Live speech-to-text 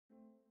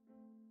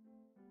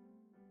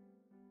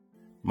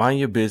Mind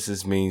your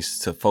business means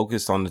to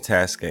focus on the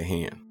task at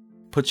hand.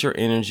 Put your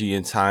energy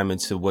and time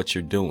into what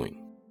you're doing.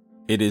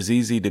 It is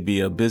easy to be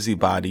a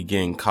busybody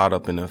getting caught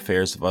up in the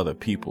affairs of other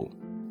people.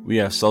 We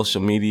have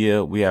social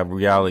media, we have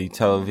reality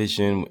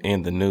television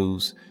and the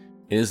news.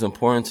 It is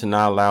important to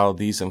not allow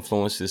these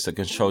influences to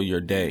control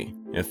your day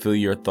and fill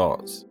your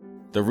thoughts.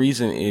 The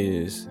reason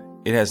is,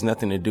 it has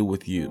nothing to do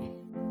with you.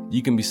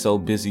 You can be so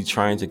busy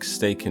trying to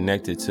stay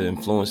connected to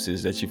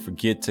influences that you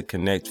forget to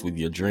connect with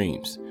your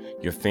dreams,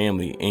 your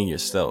family, and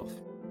yourself.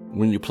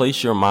 When you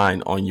place your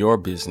mind on your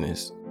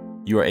business,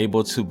 you are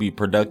able to be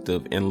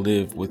productive and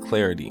live with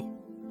clarity.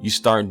 You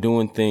start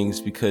doing things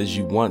because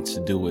you want to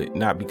do it,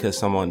 not because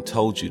someone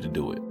told you to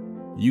do it.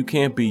 You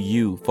can't be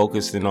you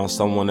focusing on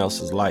someone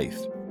else's life.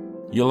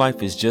 Your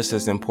life is just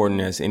as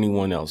important as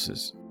anyone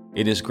else's.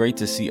 It is great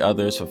to see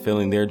others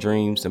fulfilling their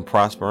dreams and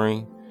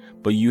prospering,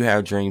 but you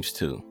have dreams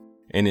too,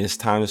 and it's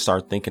time to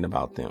start thinking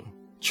about them.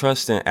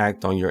 Trust and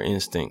act on your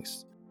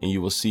instincts, and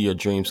you will see your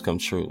dreams come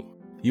true.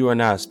 You are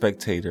not a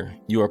spectator,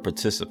 you are a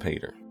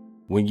participator.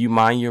 When you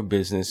mind your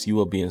business, you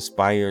will be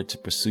inspired to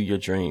pursue your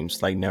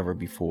dreams like never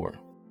before.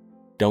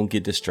 Don't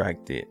get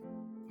distracted.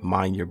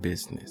 Mind your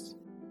business.